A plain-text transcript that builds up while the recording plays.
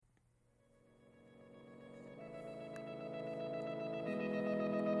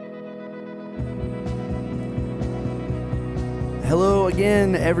Hello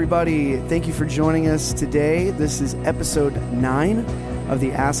again, everybody. Thank you for joining us today. This is episode 9 of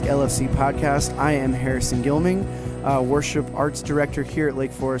the Ask LFC podcast. I am Harrison Gilming, worship arts director here at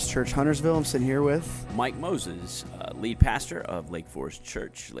Lake Forest Church, Huntersville. I'm sitting here with Mike Moses, lead pastor of Lake Forest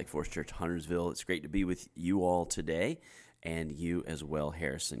Church, Huntersville. It's great to be with you all today, and you as well,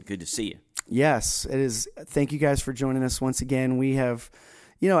 Harrison. Good to see you. Yes, it is. Thank you guys for joining us once again. We have,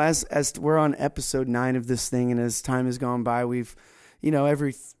 as we're on episode 9 of this thing, and as time has gone by, we've,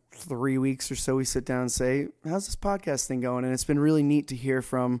 every 3 weeks or so we sit down and say, how's this podcast thing going? And it's been really neat to hear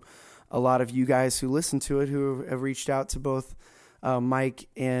from a lot of you guys who listen to it, who have reached out to both Mike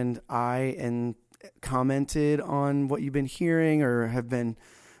and I and commented on what you've been hearing or have been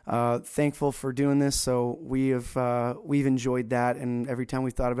thankful for doing this. So we've enjoyed that, and every time we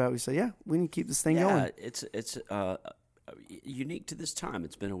thought about it, we said, yeah, we need to keep this thing going. It's unique to this time.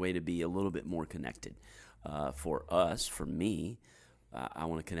 It's been a way to be a little bit more connected for us, for me. I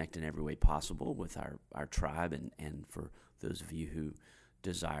want to connect in every way possible with our tribe and for those of you who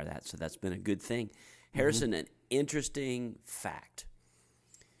desire that. So that's been a good thing. Harrison, an interesting fact.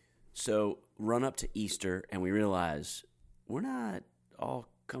 So run up to Easter, and we realize we're not all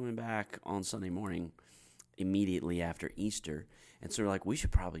coming back on Sunday morning immediately after Easter. And so we're like, we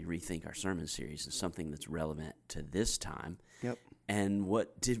should probably rethink our sermon series and something that's relevant to this time. Yep. And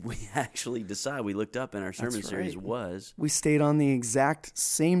what did we actually decide? We looked up, and our sermon series was... We stayed on the exact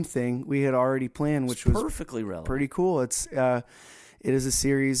same thing we had already planned, which was perfectly relevant. Pretty cool. It is a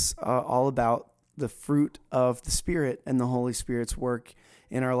series all about the fruit of the Spirit and the Holy Spirit's work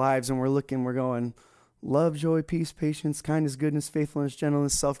in our lives. And we're going, love, joy, peace, patience, kindness, goodness, faithfulness,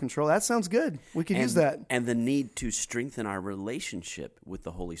 gentleness, self-control. That sounds good. We could use that. And the need to strengthen our relationship with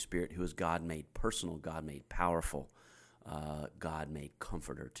the Holy Spirit, who is God made personal, God made powerful, God made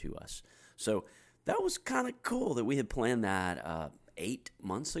comforter to us. So that was kind of cool that we had planned that 8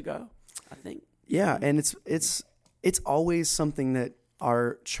 months ago, I think. Yeah, and it's always something that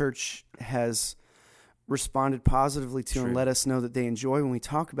our church has responded positively to. True. And let us know that they enjoy when we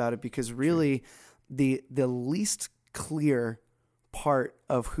talk about it, because really... True. The least clear part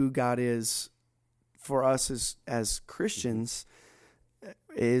of who God is for us as Christians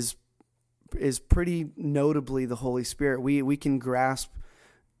is pretty notably the Holy Spirit. We can grasp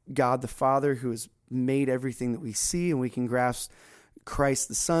God the Father, who has made everything that we see, and we can grasp Christ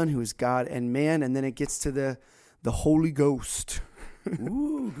the Son, who is God and man, and then it gets to the Holy Ghost.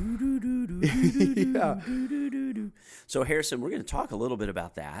 Yeah. So Harrison, we're going to talk a little bit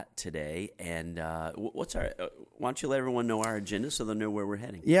about that today, and why don't you let everyone know our agenda so they'll know where we're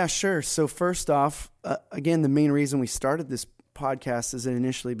heading? Yeah, sure. So first off, again, the main reason we started this podcast as it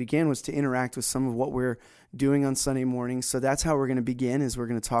initially began was to interact with some of what we're doing on Sunday mornings. So that's how we're going to begin, is we're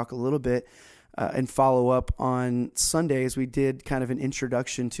going to talk a little bit and follow up on Sundays. We did kind of an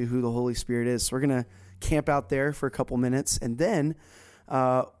introduction to who the Holy Spirit is. So we're going to camp out there for a couple minutes, and then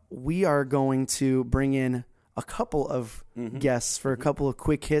we are going to bring in a couple of guests for a couple of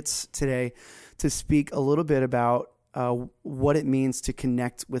quick hits today to speak a little bit about what it means to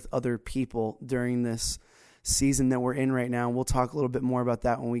connect with other people during this season that we're in right now. We'll talk a little bit more about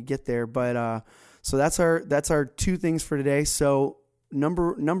that when we get there. But so that's our 2 things for today. So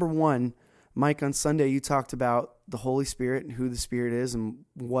number 1, Mike, on Sunday you talked about the Holy Spirit and who the Spirit is and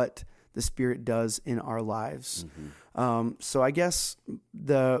what the Spirit does in our lives. So I guess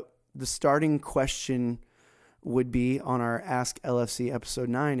the starting question would be on our Ask LFC episode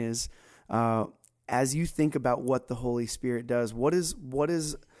 9 is, as you think about what the Holy Spirit does, what is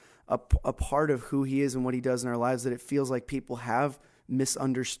a part of who he is and what he does in our lives that it feels like people have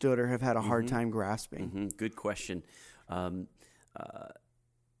misunderstood or have had a hard time grasping? Good question. The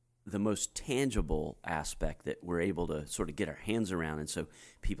most tangible aspect that we're able to sort of get our hands around, and so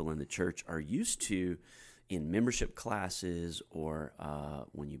people in the church are used to in membership classes or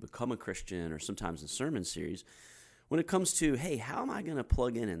when you become a Christian or sometimes in sermon series, when it comes to, hey, how am I going to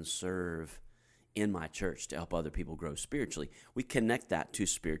plug in and serve in my church to help other people grow spiritually? We connect that to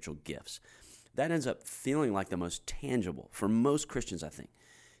spiritual gifts. That ends up feeling like the most tangible, for most Christians, I think,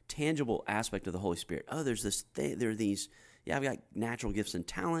 tangible aspect of the Holy Spirit. Oh, there's this thing, there are these, I've got natural gifts and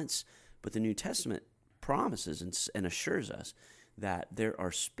talents, but the New Testament promises and assures us that there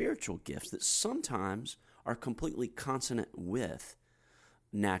are spiritual gifts that sometimes are completely consonant with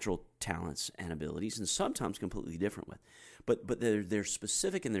natural talents and abilities, and sometimes completely different with. But they're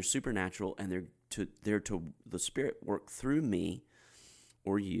specific and they're supernatural, and they're to the Spirit work through me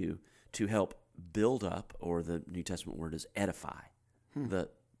or you to help build up, or the New Testament word is edify, the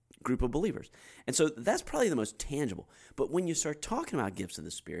group of believers. And so that's probably the most tangible. But when you start talking about gifts of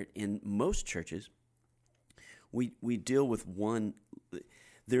the Spirit, in most churches, we deal with one.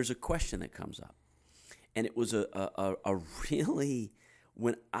 There's a question that comes up, and it was a really,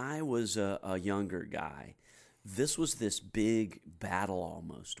 when I was a younger guy, this was this big battle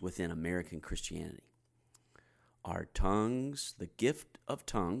almost within American Christianity. Are tongues, the gift of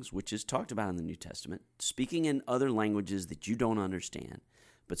tongues, which is talked about in the New Testament, speaking in other languages that you don't understand,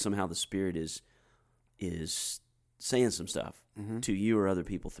 but somehow the Spirit is saying some stuff to you or other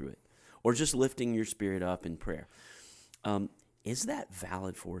people through it, or just lifting your spirit up in prayer. Is that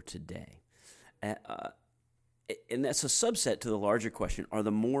valid for today? And that's a subset to the larger question. Are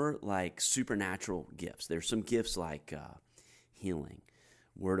the more like supernatural gifts? There's some gifts like healing,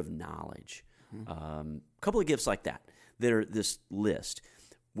 word of knowledge, a couple of gifts like that are this list.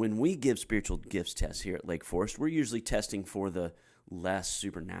 When we give spiritual gifts tests here at Lake Forest, we're usually testing for the less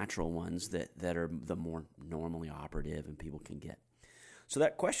supernatural ones that are the more normally operative and people can get. So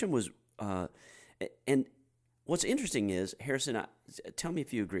that question was, and what's interesting is, Harrison, tell me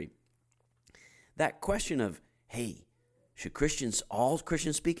if you agree, that question of, hey, should all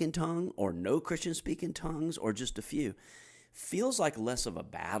Christians speak in tongue, or no Christians speak in tongues, or just a few, feels like less of a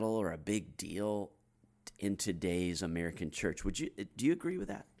battle or a big deal in today's American church. Do you agree with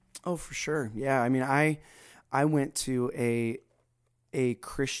that? Oh, for sure. Yeah. I mean, I went to a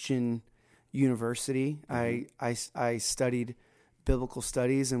Christian university. I studied biblical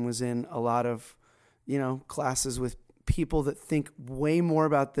studies and was in a lot of, classes with people that think way more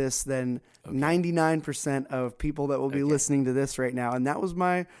about this than 99% of people that will be listening to this right now. And that was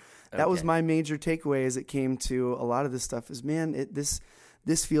my major takeaway as it came to a lot of this stuff is, man,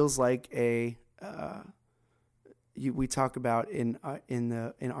 this feels like we talk about in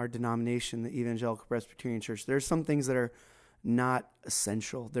our denomination, the Evangelical Presbyterian Church. There's some things that are not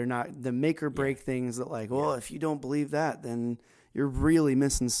essential. They're not the make or break things that if you don't believe that, then you're really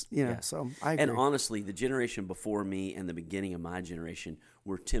missing, so I agree. And honestly, the generation before me and the beginning of my generation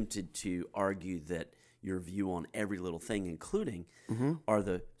were tempted to argue that your view on every little thing, including are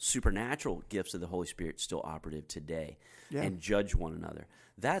the supernatural gifts of the Holy Spirit still operative today, and judge one another.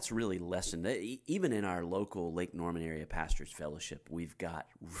 That's really lessened. Even in our local Lake Norman area pastors fellowship, we've got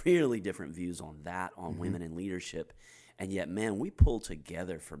really different views on that, on women in leadership. And yet, man, we pull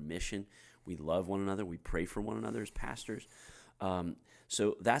together for mission. We love one another. We pray for one another as pastors.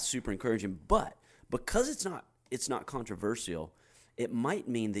 So that's super encouraging. But because it's not controversial, it might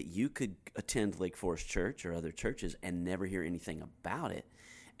mean that you could attend Lake Forest Church or other churches and never hear anything about it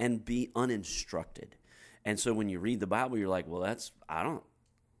and be uninstructed. And so when you read the Bible, you're like, well,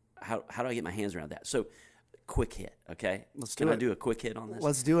 how do I get my hands around that? So quick hit, okay? Can I do a quick hit on this?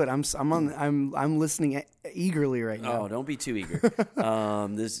 Let's do it. I'm listening eagerly right now. Oh, don't be too eager.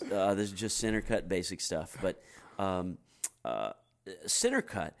 This is just center cut basic stuff. But center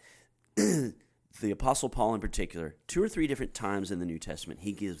cut, the Apostle Paul in particular, 2 or 3 different times in the New Testament,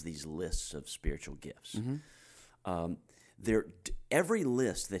 he gives these lists of spiritual gifts. Every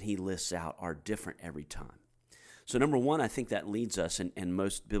list that he lists out are different every time. So number one, I think that leads us, and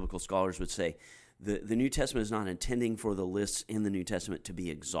most biblical scholars would say, the New Testament is not intending for the lists in the New Testament to be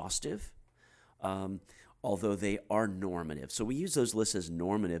exhaustive, although they are normative. So we use those lists as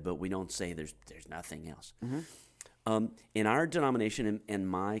normative, but we don't say there's nothing else. In our denomination, and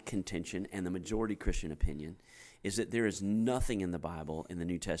my contention, and the majority Christian opinion, is that there is nothing in the Bible, in the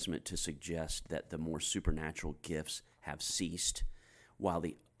New Testament, to suggest that the more supernatural gifts have ceased,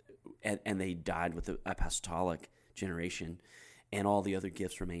 and they died with the apostolic generation, and all the other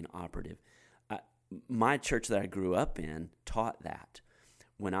gifts remain operative. My church that I grew up in taught that.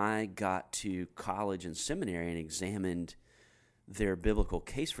 When I got to college and seminary and examined their biblical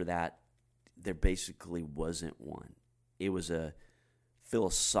case for that, there basically wasn't one. It was a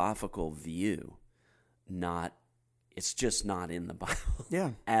philosophical view, it's just not in the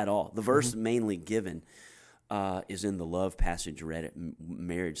Bible at all. The verse mainly given is in the love passage read at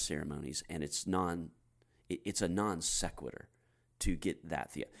marriage ceremonies, and it's a non sequitur to get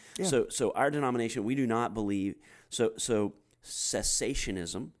that. So our denomination, we do not believe, so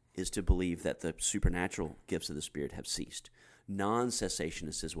cessationism is to believe that the supernatural gifts of the Spirit have ceased.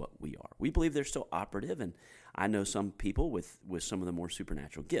 Non-cessationist is what we are. We believe they're still operative, and I know some people with some of the more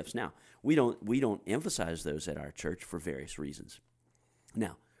supernatural gifts. Now, we don't emphasize those at our church for various reasons.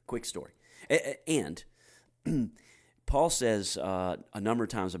 Now, quick story. And Paul says a number of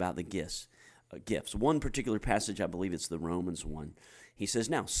times about the gifts. One particular passage, I believe it's the Romans one, he says,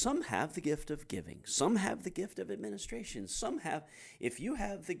 now, some have the gift of giving. Some have the gift of administration. If you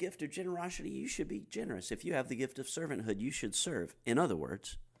have the gift of generosity, you should be generous. If you have the gift of servanthood, you should serve. In other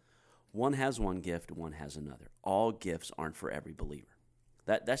words, one has one gift, one has another. All gifts aren't for every believer.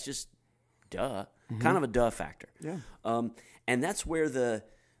 That's just duh, kind of a duh factor. Yeah. And that's where the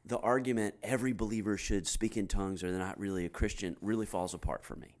argument every believer should speak in tongues or they're not really a Christian really falls apart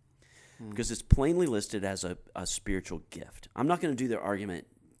for me. Because it's plainly listed as a spiritual gift. I'm not going to do their argument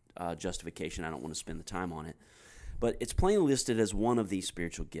justification. I don't want to spend the time on it. But it's plainly listed as one of these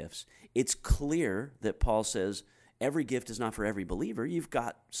spiritual gifts. It's clear that Paul says every gift is not for every believer. You've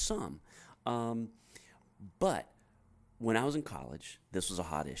got some. But when I was in college, this was a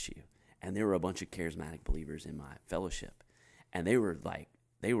hot issue. And there were a bunch of charismatic believers in my fellowship. And they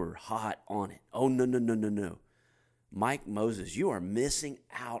were hot on it. Oh, no. Mike Moses, you are missing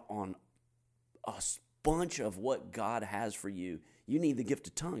out on a bunch of what God has for you. You need the gift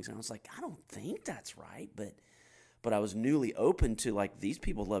of tongues. And I was like, I don't think that's right. But I was newly open to, like, these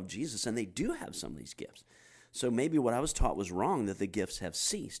people love Jesus, and they do have some of these gifts. So maybe what I was taught was wrong, that the gifts have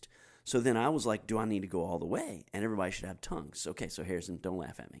ceased. So then I was like, do I need to go all the way? And everybody should have tongues. Okay, so Harrison, don't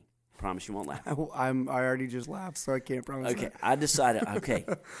laugh at me. Promise you won't laugh. I already just laughed, so I can't promise Okay, that. I decided, okay,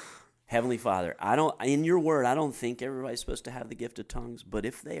 Heavenly Father, in your word, I don't think everybody's supposed to have the gift of tongues, but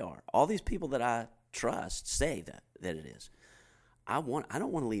if they are, all these people that I trust say that it is. I don't want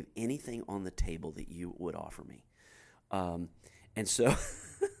to leave anything on the table that you would offer me. And so,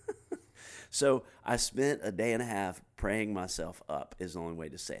 so I spent a day and a half praying myself up is the only way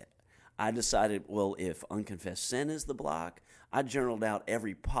to say it. I decided, well, if unconfessed sin is the block, I journaled out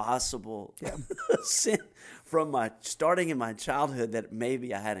every possible sin from starting in my childhood that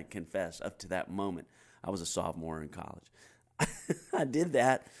maybe I hadn't confessed up to that moment. I was a sophomore in college. I did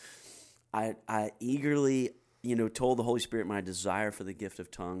that. I eagerly, told the Holy Spirit my desire for the gift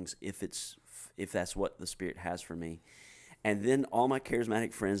of tongues, if that's what the Spirit has for me. And then all my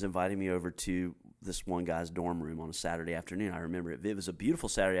charismatic friends invited me over to this one guy's dorm room on a Saturday afternoon. I remember it. It was a beautiful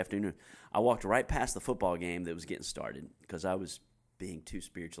Saturday afternoon. I walked right past the football game that was getting started because I was being too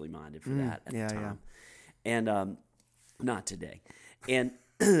spiritually minded for that at the time. Yeah. And not today. And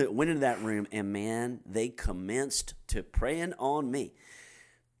went into that room, and man, they commenced to praying on me.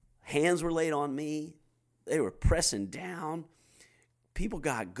 Hands were laid on me. They were pressing down. People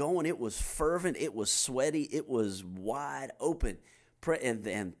got going. It was fervent. It was sweaty. It was wide open.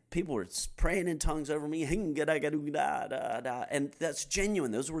 And people were praying in tongues over me. And that's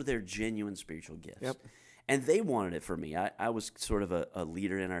genuine. Those were their genuine spiritual gifts. Yep. And they wanted it for me. I was sort of a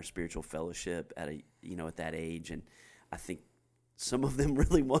leader in our spiritual fellowship at that age. And I think some of them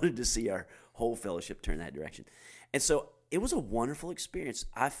really wanted to see our whole fellowship turn that direction. And so it was a wonderful experience.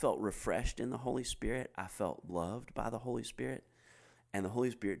 I felt refreshed in the Holy Spirit. I felt loved by the Holy Spirit. And the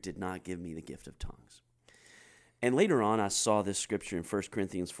Holy Spirit did not give me the gift of tongues. And later on, I saw this scripture in 1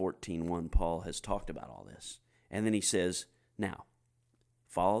 Corinthians 14:1. Paul has talked about all this. And then he says, now,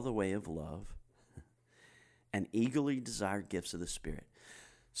 follow the way of love and eagerly desire gifts of the Spirit.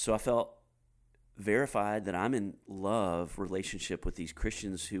 So I felt verified that I'm in love relationship with these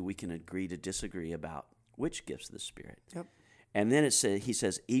Christians who we can agree to disagree about which gifts of the Spirit. Yep. And then he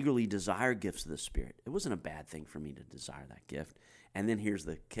says, eagerly desire gifts of the Spirit. It wasn't a bad thing for me to desire that gift. And then here's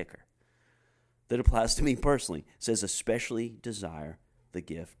the kicker that applies to me personally. It says, especially desire the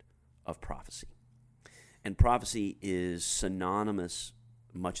gift of prophecy. And prophecy is synonymous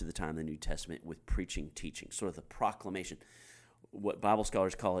much of the time in the New Testament with preaching, teaching, sort of the proclamation. What Bible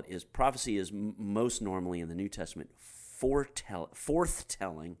scholars call it is prophecy is most normally in the New Testament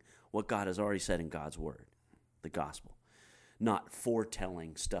forthtelling what God has already said in God's word, the gospel, not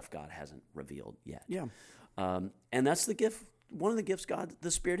foretelling stuff God hasn't revealed yet. Yeah. And that's the gift. One of the gifts the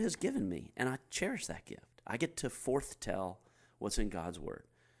Spirit has given me, and I cherish that gift. I get to forthtell what's in God's Word.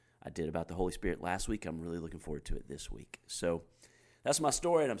 I did about the Holy Spirit last week. I'm really looking forward to it this week. So that's my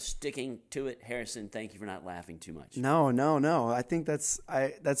story, and I'm sticking to it. Harrison, thank you for not laughing too much. No. I think that's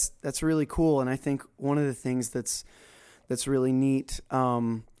really cool, and I think one of the things that's really neat.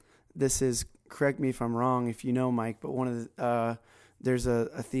 This is, correct me if I'm wrong, if you know, Mike, but one of the there's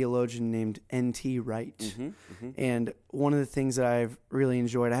a theologian named N.T. Wright. And one of the things that I've really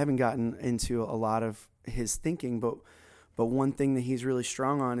enjoyed, I haven't gotten into a lot of his thinking, but one thing that he's really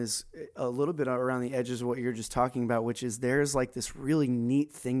strong on is a little bit around the edges of what you're just talking about, which is there's like this really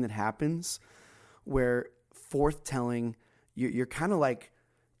neat thing that happens where forthtelling, you're kind of like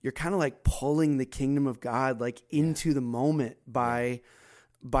pulling the kingdom of God like into the moment by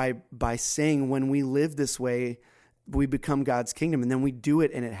saying, when we live this way, we become God's kingdom, and then we do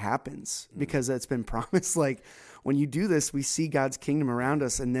it and it happens because it's been promised. Like when you do this, we see God's kingdom around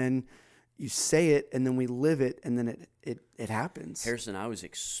us, and then you say it and then we live it, and then it happens. Harrison, I was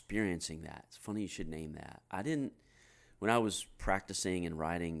experiencing that. It's funny you should name that. When I was practicing and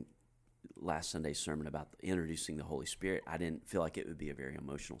writing last Sunday's sermon about introducing the Holy Spirit, I didn't feel like it would be a very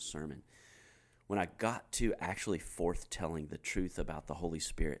emotional sermon. when I got to actually forthtelling the truth about the Holy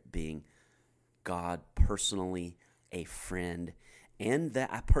Spirit being God personally, a friend, and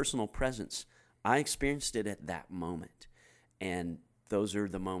that personal presence, I experienced it at that moment. And those are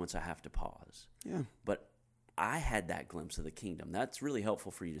the moments I have to pause. Yeah. But I had that glimpse of the kingdom. That's really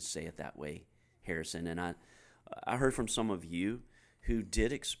helpful for you to say it that way, Harrison. And I heard from some of you who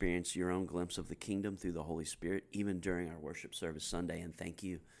did experience your own glimpse of the kingdom through the Holy Spirit, even during our worship service Sunday. And thank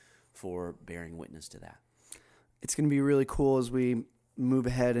you for bearing witness to that. It's going to be really cool as we move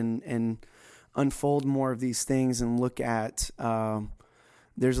ahead and unfold more of these things and look at.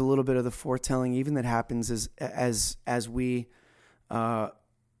 There's a little bit of the foretelling even that happens as we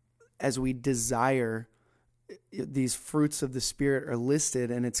desire. These fruits of the Spirit are listed,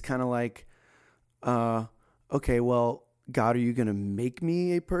 and it's kind of like, okay, well, God, are you going to make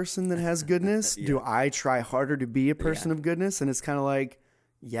me a person that has goodness? Yeah. Do I try harder to be a person of goodness? And it's kind of like,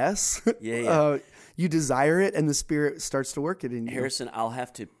 yes. Yeah. You desire it, and the Spirit starts to work it in you. Harrison, I'll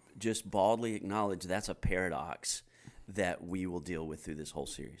have to just baldly acknowledge that's a paradox that we will deal with through this whole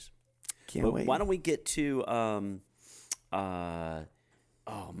series. Can't wait. Why don't we get to,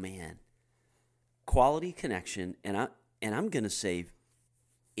 quality connection, and I'm going to say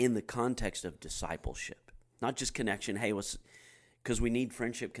in the context of discipleship, not just connection. Hey, because we need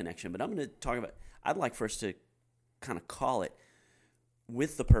friendship connection, but I'm going to talk about. I'd like for us to kind of call it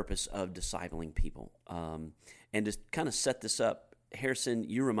with the purpose of discipling people, and to kind of set this up. Harrison,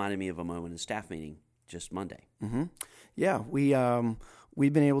 you reminded me of a moment in staff meeting just Monday. Mm-hmm. Yeah,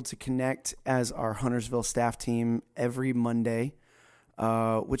 we've been able to connect as our Huntersville staff team every Monday.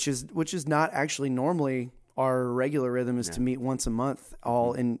 Which is not actually normally our regular rhythm is to meet once a month,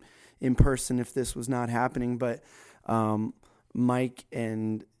 all in person if this was not happening. But Mike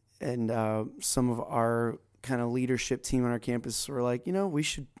and some of our kind of leadership team on our campus were like, we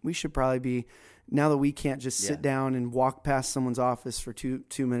should probably be, now that we can't just sit down and walk past someone's office for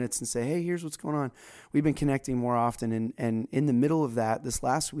two minutes and say, hey, here's what's going on. We've been connecting more often. And in the middle of that, this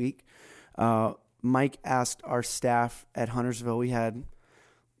last week, Mike asked our staff at Huntersville. We had,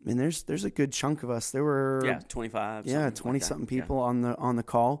 there's a good chunk of us. There were 25, 20-something people on the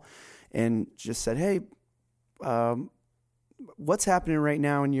call, and just said, "Hey, what's happening right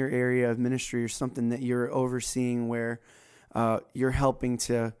now in your area of ministry, or something that you're overseeing where you're helping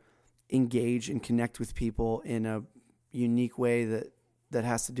to engage and connect with people in a unique way that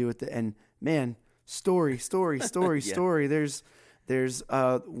has to do with it?" And man, story. There's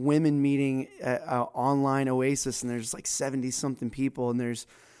women meeting at online Oasis, and there's like 70-something people, and there's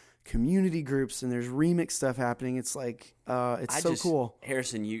community groups, and there's remix stuff happening. It's like, so cool.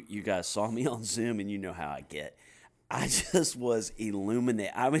 Harrison, you guys saw me on Zoom, and you know how I get. I just was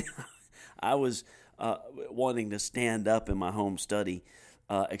illuminated. I mean, I was wanting to stand up in my home study,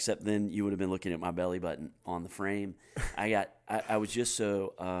 except then you would have been looking at my belly button on the frame. I was just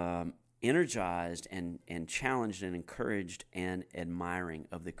so energized and challenged and encouraged and admiring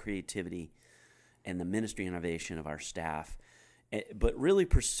of the creativity and the ministry innovation of our staff, but really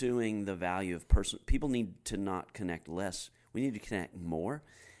pursuing the value of people need to not connect less. We need to connect more,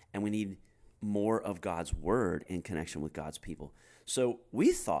 and we need more of God's word in connection with God's people. So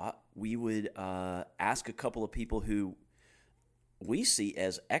we thought we would ask a couple of people who we see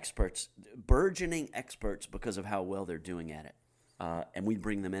as experts, burgeoning experts because of how well they're doing at it. And we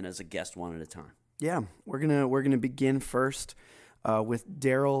bring them in as a guest one at a time. Yeah, we're gonna begin first with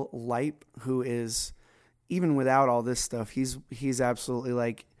Daryl Leip, who is, even without all this stuff, he's absolutely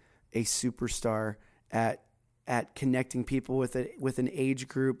like a superstar at connecting people with an age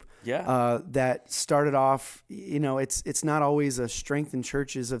group. Yeah. That started off. It's not always a strength in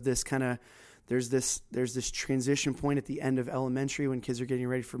churches of this kind of. There's this transition point at the end of elementary when kids are getting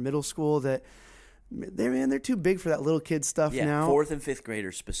ready for middle school that. They're too big for that little kid stuff now. 4th and 5th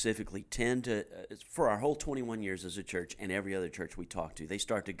graders specifically tend to, for our whole 21 years as a church and every other church we talk to, they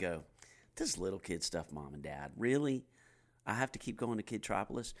start to go, this little kid stuff, Mom and Dad, really? I have to keep going to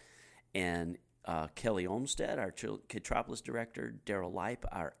Kidtropolis? And Kelly Olmstead, our Kidtropolis director, Daryl Leip,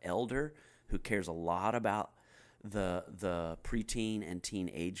 our elder, who cares a lot about the preteen and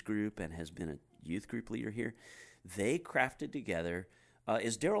teen age group and has been a youth group leader here, they crafted together.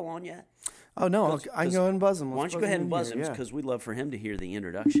 Is Daryl on yet? Oh, no, I can go ahead and buzz him. Why don't you go ahead and buzz him, because we'd love for him to hear the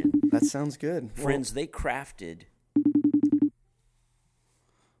introduction. That sounds good. Friends, they crafted...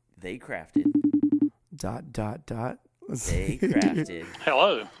 They crafted.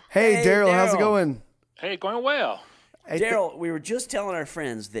 Hello. Hey, Daryl, how's it going? Hey, going well. Hey, Daryl, we were just telling our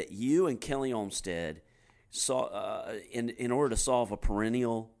friends that you and Kelly Olmstead saw, in order to solve a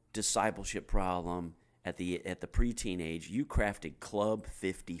perennial discipleship problem at the preteen age, you crafted Club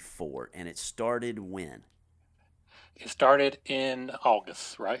 54, and it started when? It started in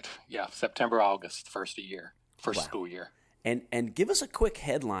August, right? Yeah, September, August, first school year. And give us a quick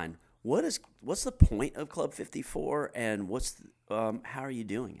headline. What's the point of Club 54, and how are you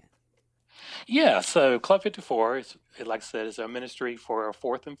doing it? Yeah, so Club 54 is, like I said, is a ministry for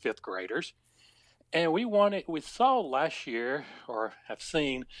 4th and 5th graders. And we saw last year, or have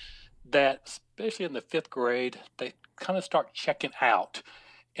seen, that especially in the 5th grade, they kind of start checking out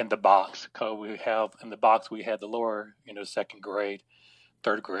in the box. Because we had the lower, 2nd grade,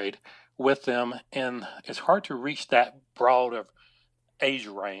 3rd grade with them. And it's hard to reach that broad of age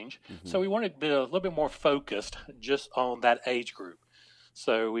range. Mm-hmm. So we wanted to be a little bit more focused just on that age group.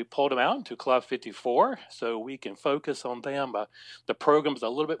 So we pulled them out into Club 54 so we can focus on them. The program's a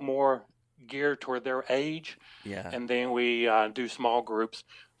little bit more geared toward their age. Yeah. And then we do small groups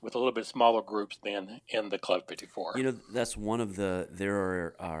with a little bit smaller groups than in the Club 54. That's one of there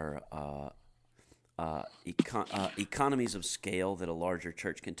are economies of scale that a larger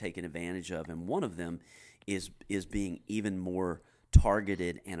church can take advantage of, and one of them is being even more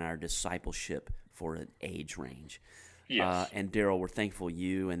targeted in our discipleship for an age range. Yes. And Daryl, we're thankful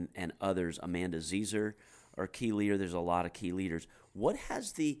you and others, Amanda Zeezer, are key leader. There's a lot of key leaders.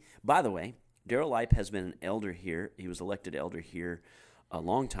 By the way, Daryl Lipe has been an elder here. He was elected elder here a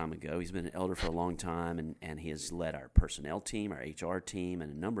long time ago. He's been an elder for a long time, and he has led our personnel team, our HR team,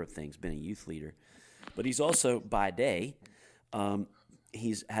 and a number of things, been a youth leader. But he's also, by day,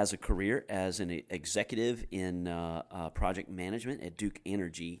 has a career as an executive in project management at Duke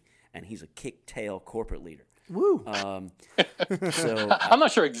Energy, and he's a kick-tail corporate leader. Woo! So I'm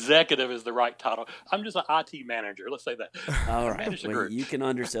not sure executive is the right title. I'm just an IT manager. Let's say that. All right. Well, you can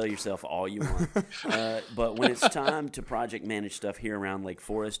undersell yourself all you want. But when it's time to project manage stuff here around Lake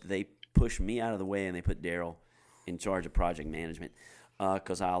Forest, they push me out of the way and they put Daryl in charge of project management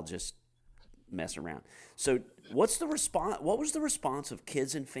because I'll just mess around. So what was the response of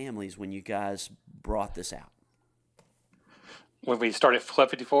kids and families when you guys brought this out? When we started Club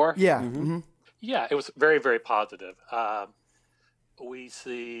 54? Yeah. Mm-hmm. Mm-hmm. Yeah, it was very, very positive. I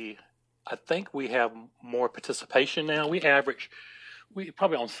think we have more participation now. We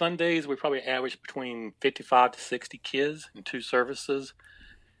probably on Sundays, we probably average between 55 to 60 kids in 2 services.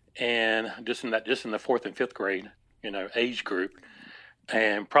 And just in the 4th and 5th grade, age group.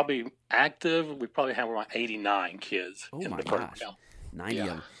 And probably active, we probably have around 89 kids in the program. Gosh. 90 of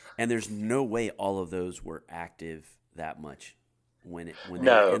them. And there's no way all of those were active that much when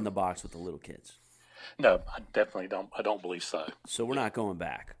they're in the box with the little kids. No, I definitely don't. I don't believe so. So we're not going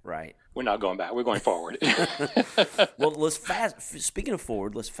back, right? We're not going back. We're going forward. Well, speaking of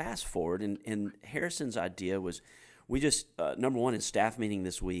forward, let's fast forward. And Harrison's idea was, we just number one, in staff meeting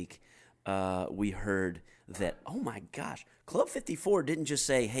this week, we heard that, oh my gosh, Club 54 didn't just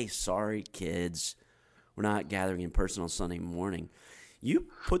say, hey, sorry kids, we're not gathering in person on Sunday morning. You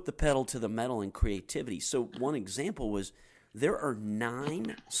put the pedal to the metal in creativity. So one example was, there are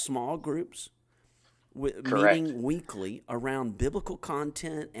 9 small groups meeting weekly around biblical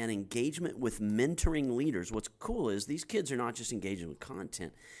content and engagement with mentoring leaders. What's cool is these kids are not just engaging with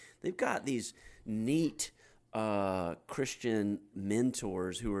content. They've got these neat Christian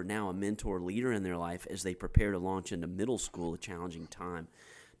mentors who are now a mentor leader in their life as they prepare to launch into middle school, a challenging time.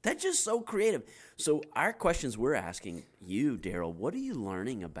 That's just so creative. So our questions we're asking you, Daryl, what are you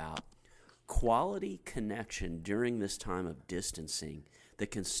learning about quality connection during this time of distancing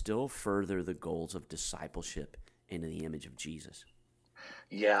that can still further the goals of discipleship into the image of Jesus?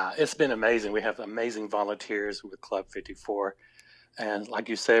 Yeah, it's been amazing. We have amazing volunteers with Club 54. And like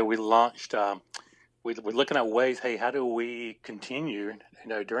you said, we launched, we're looking at ways, hey, how do we continue,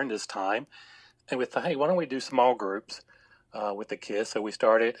 during this time? And we thought, hey, why don't we do small groups with the kids? So we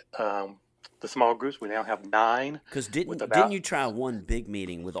started the small groups. We now have 9. Because didn't you try one big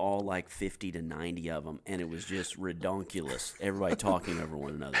meeting with all like 50 to 90 of them, and it was just redonkulous, everybody talking over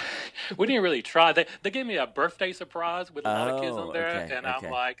one another? We didn't really try. They gave me a birthday surprise with a lot of kids on there, and I'm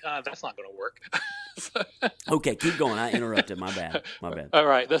like, that's not going to work. Okay, keep going. I interrupted. My bad. All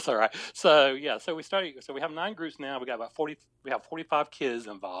right, that's all right. So we started. So we have 9 groups now. We got about 40. We have 45 kids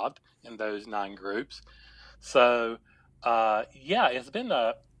involved in those 9 groups. So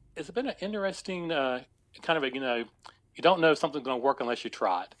it's been an interesting kind of you don't know if something's going to work unless you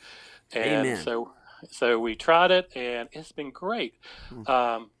try it. And Amen. So we tried it, and it's been great.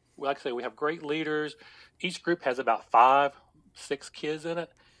 Like I say, we have great leaders. Each group has about 5-6 kids in it.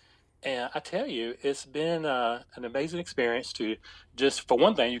 And I tell you, it's been an amazing experience to just, for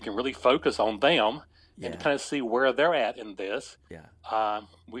one thing, you can really focus on them and to Yeah. kind of see where they're at in this. Yeah.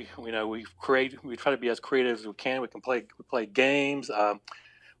 We we try to be as creative as we can. We play games.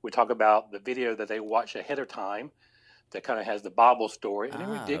 We talk about the video that they watch ahead of time that kind of has the Bible story, and then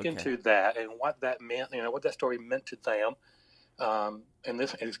we dig Okay. into that and what that meant. What that story meant to them. And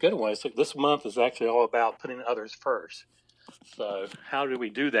it's a good one. This month is actually all about putting others first. So how do we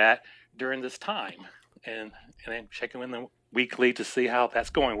do that during this time? And then checking in them weekly to see how that's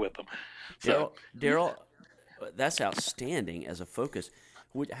going with them. So Daryl, that's outstanding as a focus.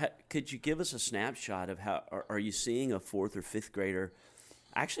 Could you give us a snapshot of how are you seeing a fourth or fifth grader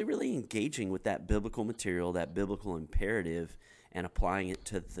actually really engaging with that biblical material, that biblical imperative, and applying it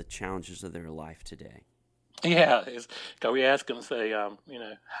to the challenges of their life today? yeah, we ask them, say,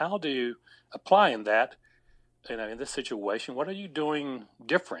 how do you applying that? In this situation, what are you doing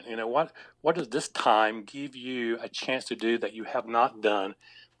different? What does this time give you a chance to do that you have not done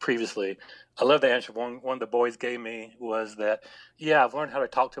previously? I love the answer one of the boys gave me was that, yeah, I've learned how to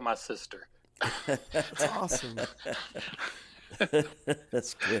talk to my sister. That's awesome.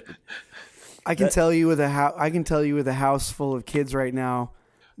 That's good. I can tell you with a house full of kids right now,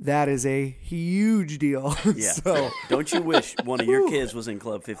 that is a huge deal. Yeah. So Don't you wish one of your kids was in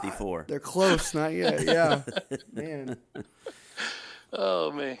Club 54? they're close, not yet. Yeah, man. Oh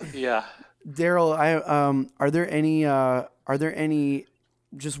man, yeah. Daryl, are there any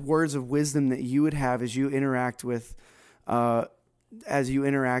just words of wisdom that you would have as you interact with some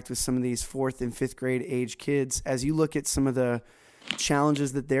of these fourth and fifth grade age kids, as you look at some of the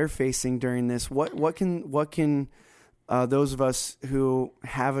challenges that they're facing during this? What can those of us who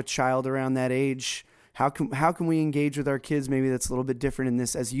have a child around that age, how can we engage with our kids maybe that's a little bit different in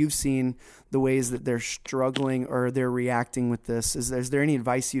this, as you've seen the ways that they're struggling or they're reacting with this? Is there any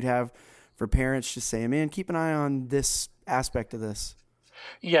advice you'd have for parents to say, man, keep an eye on this aspect of this?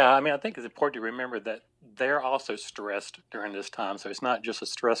 Yeah, I think it's important to remember that they're also stressed during this time. So it's not just a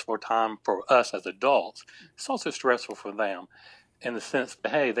stressful time for us as adults. It's also stressful for them in the sense that,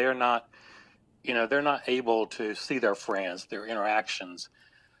 hey, they're not able to see their friends, their interactions.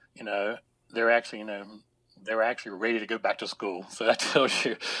 They're actually ready to go back to school. So that tells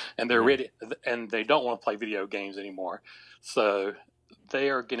you, and they're ready, and they don't want to play video games anymore. So they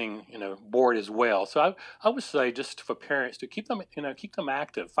are getting, bored as well. So I would say just for parents to keep them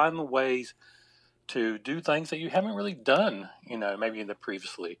active, find the ways to do things that you haven't really done, maybe in the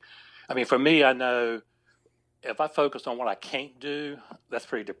previously. For me, I know if I focus on what I can't do, that's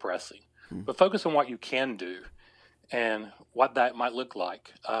pretty depressing. But focus on what you can do and what that might look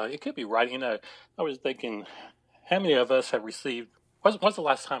like. It could be writing. I was thinking, how many of us have received, when's the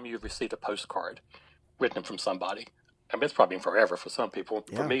last time you've received a postcard written from somebody? It's probably been forever for some people.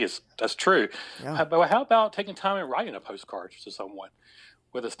 Yeah. For me, that's true. Yeah. But how about taking time and writing a postcard to someone,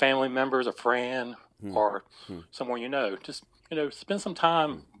 whether it's family members, a friend, or someone just spend some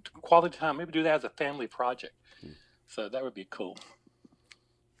time, quality time. Maybe do that as a family project. So that would be cool.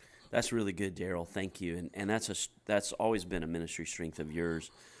 That's really good, Daryl. Thank you. And that's always been a ministry strength of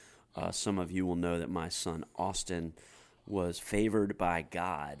yours. Some of you will know that my son Austin was favored by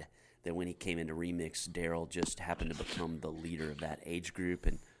God, that when he came into Remix, Daryl just happened to become the leader of that age group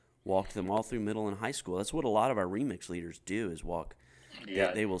and walked them all through middle and high school. That's what a lot of our Remix leaders do, is walk.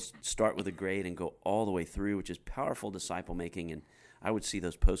 Yeah. They will start with a grade and go all the way through, which is powerful disciple making. And I would see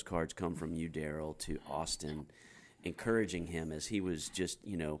those postcards come from you, Daryl, to Austin, encouraging him as he was just,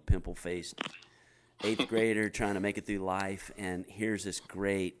 pimple-faced 8th grader trying to make it through life. And here's this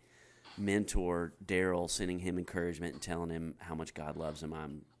great mentor, Daryl, sending him encouragement and telling him how much God loves him.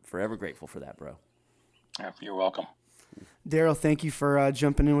 I'm forever grateful for that, bro. You're welcome. Daryl, thank you for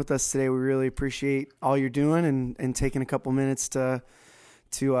jumping in with us today. We really appreciate all you're doing and taking a couple minutes to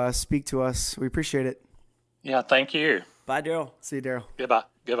speak to us. We appreciate it. Yeah, thank you. Bye, Daryl. See you, Daryl.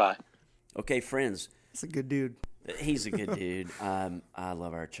 Goodbye. Okay, friends. He's a good dude. He's a good dude. I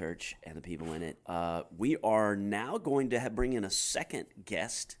love our church and the people in it. We are now going to bring in a second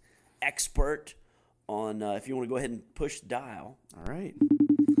guest expert on, if you want to go ahead and push dial. All right. ...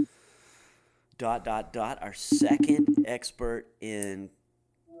 Our second expert in...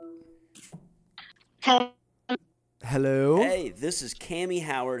 Hello. Hey, this is Cammie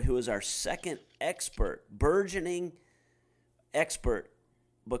Howard, who is our second expert, burgeoning expert,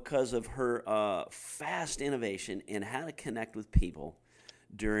 because of her fast innovation in how to connect with people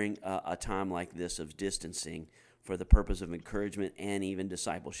during a time like this of distancing for the purpose of encouragement and even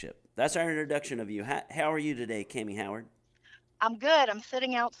discipleship. That's our introduction of you. How are you today, Cammie Howard? I'm good. I'm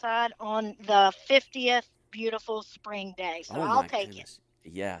sitting outside on the 50th beautiful spring day, so I'll take it.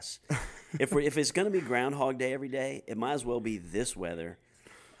 Yes. If it's going to be Groundhog Day every day, it might as well be this weather.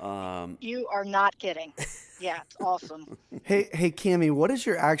 You are not kidding. Yeah, it's awesome. Hey, Cami, what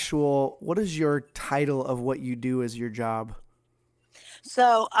is your title of what you do as your job?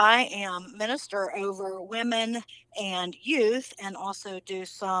 So I am minister over women and youth, and also do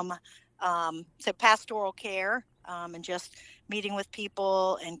some pastoral care, and just meeting with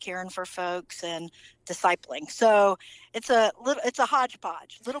people and caring for folks and discipling. So it's a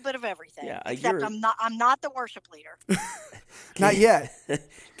hodgepodge, a little bit of everything. Yeah, Except I'm not the worship leader. Not yet.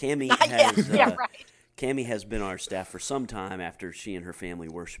 Cami Not yet. Yeah, right. Cami has been our staff for some time after she and her family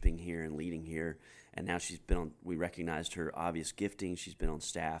worshiping here and leading here. And now we recognized her obvious gifting. She's been on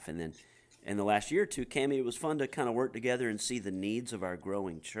staff. And then in the last year or two, Cami, it was fun to kind of work together and see the needs of our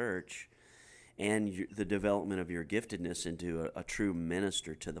growing church and the development of your giftedness into a true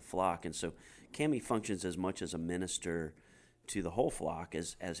minister to the flock. And so Cami functions as much as a minister to the whole flock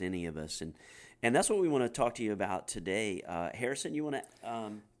as any of us. And that's what we want to talk to you about today. Harrison, you want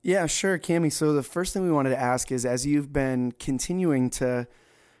to... Yeah, sure, Cami. So the first thing we wanted to ask is, as you've been continuing to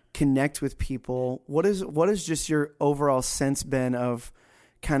connect with people, what is just your overall sense been of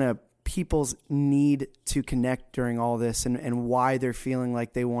kind of people's need to connect during all this, and why they're feeling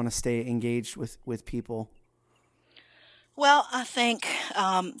like they want to stay engaged with people? Well, I think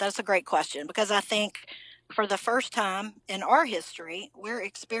that's a great question, because I think for the first time in our history, we're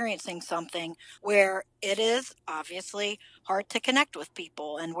experiencing something where it is obviously hard to connect with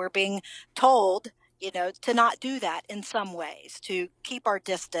people, and we're being told, to not do that in some ways, to keep our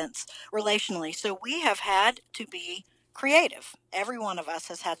distance relationally. So we have had to be creative. Every one of us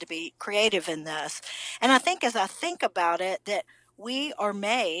has had to be creative in this. And I think, as I think about it, that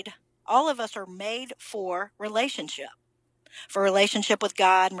all of us are made for relationship with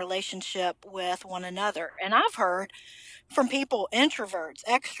God and relationship with one another. And I've heard from people, introverts,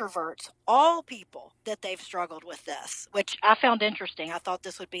 extroverts, all people, that they've struggled with this, which I found interesting. I thought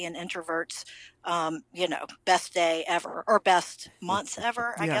this would be an introvert's, best day ever, or best months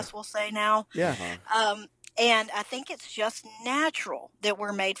ever, I guess we'll say now. Yeah. And I think it's just natural that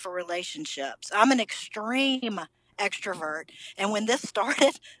we're made for relationships. I'm an extreme extrovert. And when this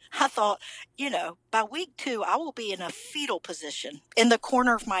started, I thought, by week 2, I will be in a fetal position in the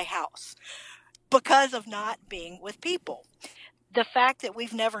corner of my house because of not being with people. The fact that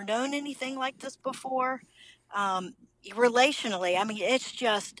we've never known anything like this before, relationally, I mean, it's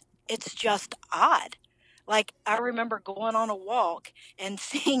just odd. Like, I remember going on a walk and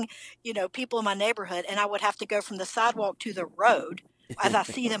seeing, people in my neighborhood, and I would have to go from the sidewalk to the road as I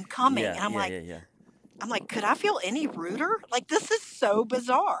see them coming. And I'm like, could I feel any ruder? Like, this is so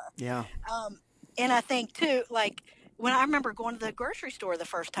bizarre. Yeah. And I think too, like, when I remember going to the grocery store the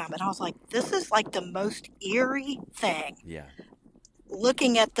first time, and I was like, this is like the most eerie thing. Yeah.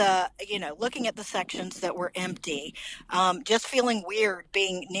 Looking at the sections that were empty, just feeling weird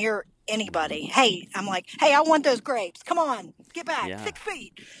being near anybody. Hey, I'm like, hey, I want those grapes. Come on, get back, 6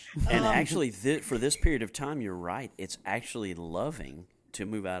 feet. And actually, for this period of time, you're right. It's actually loving to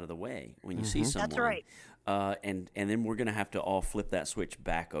move out of the way when you see someone. That's right. And then we're going to have to all flip that switch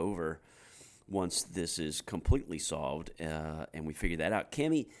back over once this is completely solved, and we figure that out.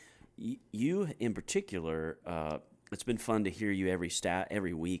 Cami, you in particular, it's been fun to hear you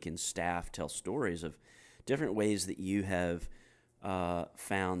every week and staff tell stories of different ways that you have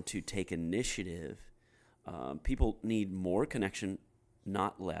found to take initiative. People need more connection,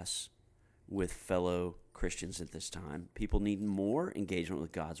 not less, with fellow Christians at this time. People need more engagement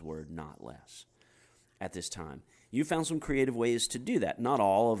with God's Word, not less, at this time. You found some creative ways to do that. Not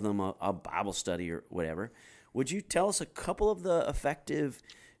all of them a Bible study or whatever. Would you tell us a couple of the effective?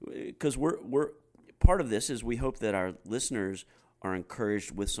 Because we're part of this is we hope that our listeners are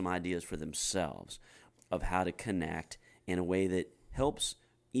encouraged with some ideas for themselves of how to connect in a way that helps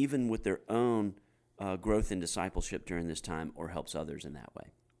even with their own growth in discipleship during this time, or helps others in that way.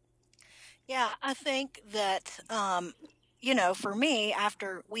 Yeah, I think that, for me,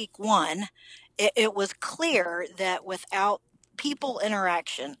 after week 1, it was clear that without people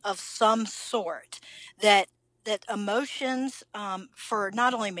interaction of some sort, that emotions, for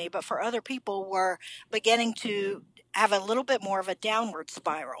not only me, but for other people, were beginning to have a little bit more of a downward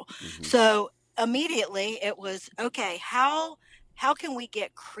spiral. Mm-hmm. So immediately it was, okay, how can we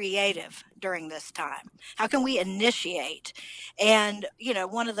get creative during this time? How can we initiate? And,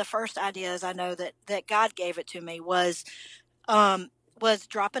 one of the first ideas I know that God gave it to me was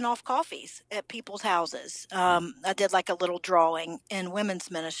dropping off coffees at people's houses. I did like a little drawing in women's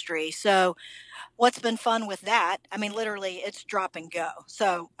ministry. So what's been fun with that, I mean, literally it's drop and go.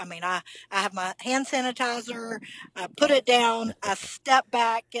 So, I mean, I have my hand sanitizer, I put it down, I step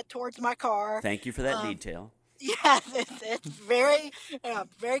back, get towards my car. Thank you for that detail. Yes, it's very,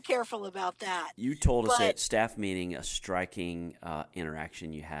 very careful about that. You told us But at staff meeting a striking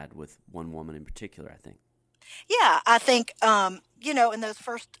interaction you had with one woman in particular, I think. yeah, I think, in those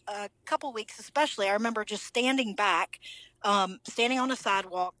first couple weeks, especially, I remember just standing back, standing on a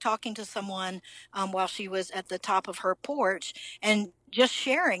sidewalk, talking to someone while she was at the top of her porch, and just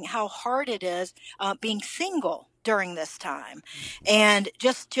sharing how hard it is being single during this time, and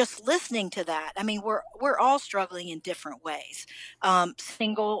just listening to that. I mean, we're all struggling in different ways,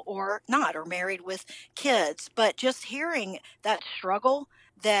 single or not, or married with kids, but just hearing that struggle,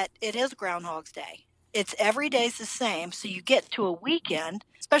 that it is Groundhog's Day. It's every day's the same. So you get to a weekend,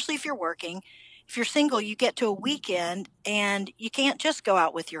 especially if you're working. If you're single, you get to a weekend and you can't just go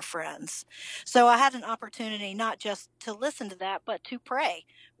out with your friends. So I had an opportunity not just to listen to that, but to pray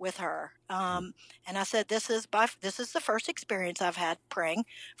with her. And I said, this is the first experience I've had praying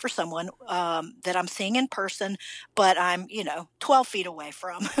for someone that I'm seeing in person, but I'm 12 feet away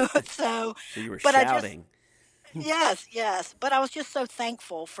from. So, So you were but I just shouting. Yes, yes. But I was just so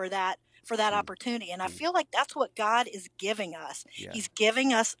thankful for that Mm, opportunity. And I mm, feel like that's what God is giving us. yeah. He's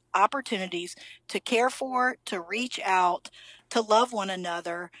giving us opportunities to care for, to reach out, to love one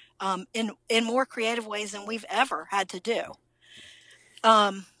another in more creative ways than we've ever had to do.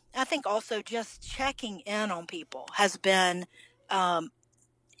 I think also just checking in on people has been, um,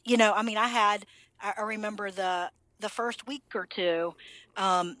 I mean, I remember the first week or two,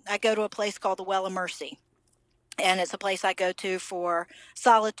 I go to a place called the Well of Mercy, and it's a place I go to for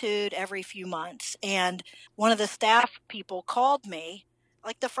solitude every few months. And one of the staff people called me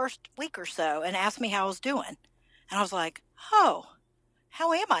like the first week or so and asked me how I was doing. And I was like, oh,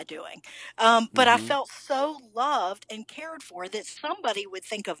 how am I doing? But I Mm-hmm. felt so loved and cared for that somebody would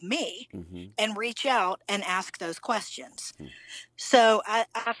think of me Mm-hmm. and reach out and ask those questions. So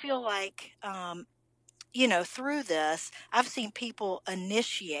I feel like, through this, I've seen people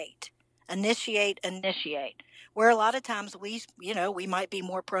initiate, where a lot of times we might be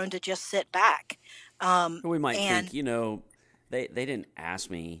more prone to just sit back. Or we might And think, they didn't ask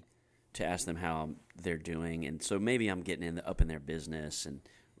me to ask them how they're doing, and so maybe I'm getting up in their business and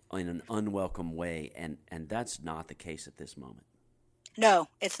in an unwelcome way, and that's not the case at this moment. no,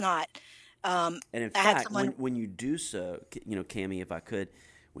 it's not. And in I had fact, someone, when you do so, Cammie, if I could,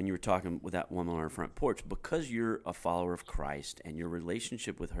 when you were talking with that woman on our front porch, because you're a follower of Christ and your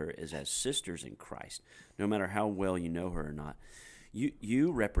relationship with her is as sisters in Christ, no matter how well you know her or not,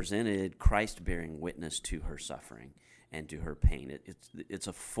 you represented Christ bearing witness to her suffering and to her pain. It's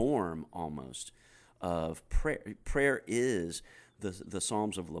a form almost of prayer. Prayer is the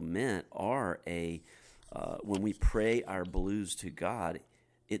Psalms of Lament are when we pray our blues to God.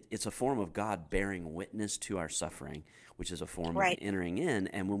 It's a form of God bearing witness to our suffering, which is a form of right, entering in.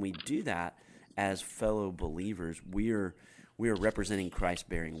 And when we do that as fellow believers, we are representing Christ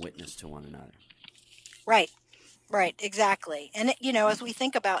bearing witness to one another. right, right, exactly. And as we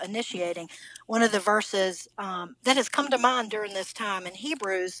think about initiating, one of the verses that has come to mind during this time in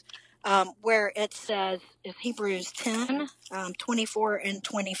Hebrews, where it says, is Hebrews 10, 24 and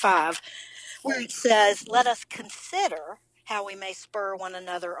 25, where it says, let us consider how we may spur one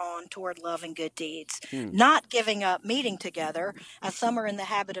another on toward love and good deeds, Hmm. not giving up meeting together, as some are in the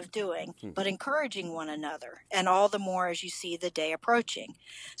habit of doing, but encouraging one another, and all the more as you see the day approaching.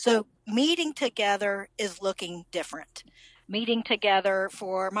 So, meeting together is looking different. Meeting together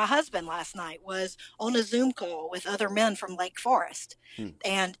for my husband last night was on a Zoom call with other men from Lake Forest. Hmm.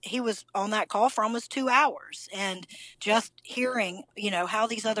 And he was on that call for almost 2 hours. And just hearing, how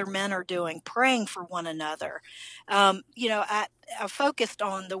these other men are doing, praying for one another. I focused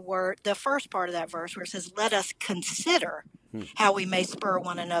on the first part of that verse where it says, let us consider how we may spur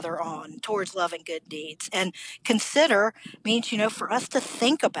one another on towards love and good deeds. And consider means, for us to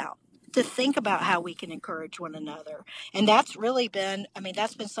think about how we can encourage one another. And that's really been,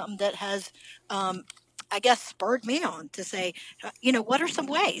 that's been something that has, I guess, spurred me on to say, what are some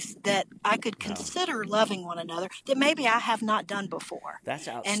ways that I could Wow. consider loving one another that maybe I have not done before? That's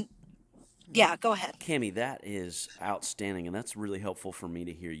And yeah, go ahead. Cammie, that is outstanding, and that's really helpful for me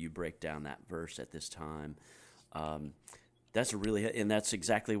to hear you break down that verse at this time. And that's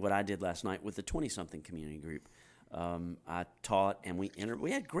exactly what I did last night with the 20-something community group. I taught, and we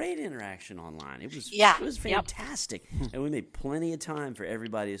had great interaction online. It was Yeah. it was Yep. fantastic, and we made plenty of time for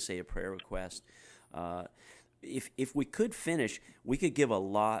everybody to say a prayer request. If we could finish, we could give a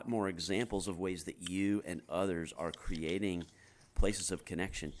lot more examples of ways that you and others are creating places of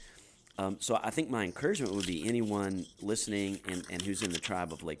connection. So I think my encouragement would be anyone listening and who's in the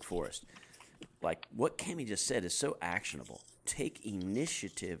tribe of Lake Forest. Like what Cammie just said is so actionable. Take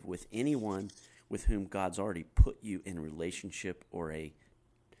initiative with anyone with whom God's already put you in relationship or a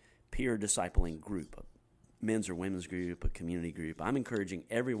peer discipling group, a men's or women's group, a community group. I'm encouraging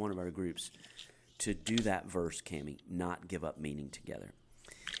every one of our groups to do that verse, Cammie, not give up meeting together.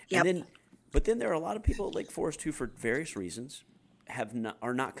 Yep. But then there are a lot of people at Lake Forest who, for various reasons,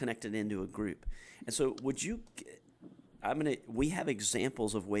 are not connected into a group. And so we have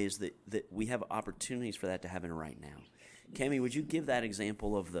examples of ways that we have opportunities for that to happen right now. Cammie, would you give that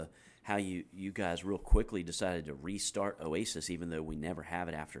example of how you guys real quickly decided to restart Oasis, even though we never have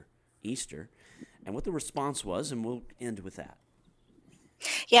it after Easter, and what the response was, and we'll end with that.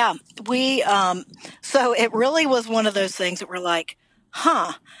 Yeah, so it really was one of those things that were like,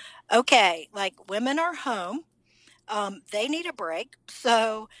 okay, like women are home. They need a break.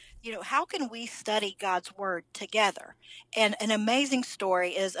 So, how can we study God's Word together? And an amazing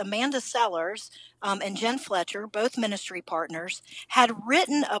story is Amanda Sellers and Jen Fletcher, both ministry partners, had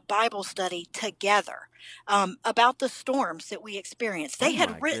written a Bible study together about the storms that we experienced. They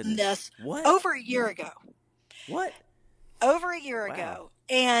had written this over a year ago. What? Over a year ago.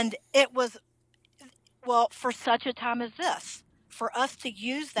 And it was, for such a time as this, for us to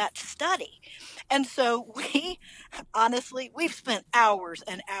use that study. And so we've spent hours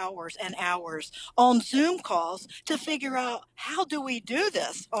and hours and hours on Zoom calls to figure out, how do we do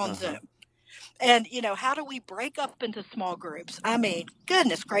this on Zoom? And, how do we break up into small groups? I mean,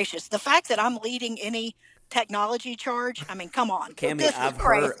 goodness gracious, the fact that I'm leading any technology charge, I mean, come on. Cammie,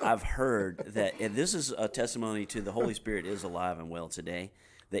 I've heard that, and this is a testimony to the Holy Spirit is alive and well today,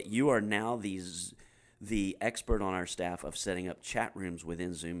 that you are now the expert on our staff of setting up chat rooms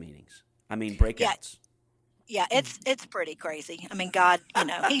within Zoom meetings. I mean, breakouts. Yeah, it's pretty crazy. I mean, God,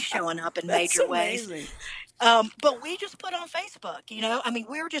 He's showing up in major ways. But we just put on Facebook, I mean,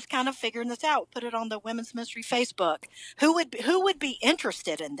 we were just kind of figuring this out. Put it on the Women's Ministry Facebook. Who would be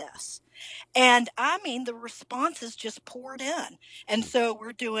interested in this? And I mean, the responses just poured in. And so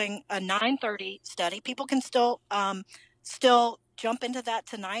we're doing a 9:30 study. People can still jump into that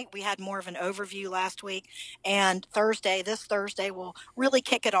tonight. We had more of an overview last week, and this Thursday, we'll really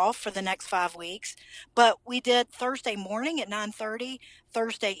kick it off for the next 5 weeks. But we did Thursday morning at 9:30,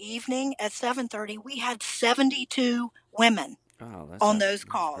 Thursday evening at 7:30. We had 72 women on those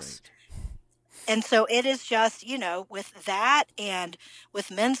calls. Great. And so it is just, with that and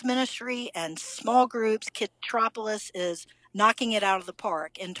with men's ministry and small groups, Kidtropolis is knocking it out of the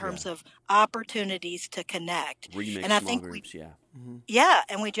park in terms of opportunities to connect. Remix and I small think groups,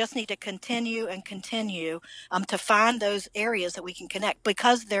 and we just need to continue to find those areas that we can connect,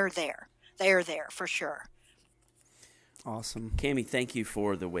 because they're there. They are there for sure. Awesome. Cammie, thank you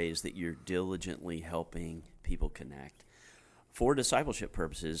for the ways that you're diligently helping people connect for discipleship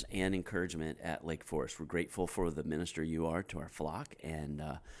purposes and encouragement at Lake Forest. We're grateful for the minister you are to our flock, and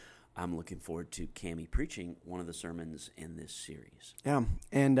I'm looking forward to Cammie preaching one of the sermons in this series. Yeah,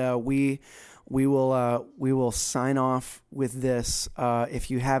 and we will sign off with this.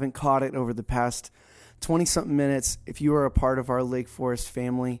 If you haven't caught it over the past 20-something minutes, if you are a part of our Lake Forest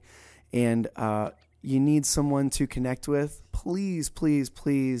family and you need someone to connect with, please, please,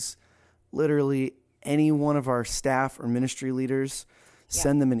 please, literally any one of our staff or ministry leaders,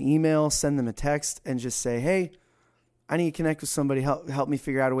 send them an email, send them a text, and just say, hey, I need to connect with somebody. Help me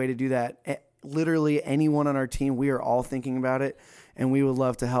figure out a way to do that. Literally anyone on our team, we are all thinking about it, and we would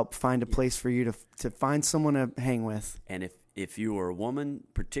love to help find a place for you to find someone to hang with. And if you are a woman,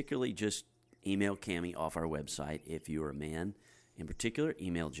 particularly, just email Cammie off our website. If you are a man, in particular,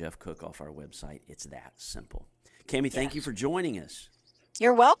 email Jeff Cook off our website. It's that simple. Cammie, thank you for joining us.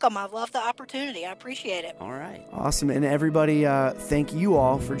 You're welcome. I love the opportunity. I appreciate it. All right. Awesome. And everybody, thank you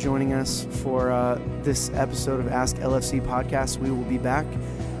all for joining us for this episode of Ask LFC Podcast. We will be back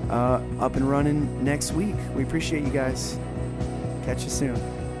up and running next week. We appreciate you guys. Catch you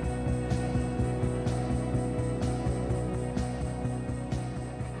soon.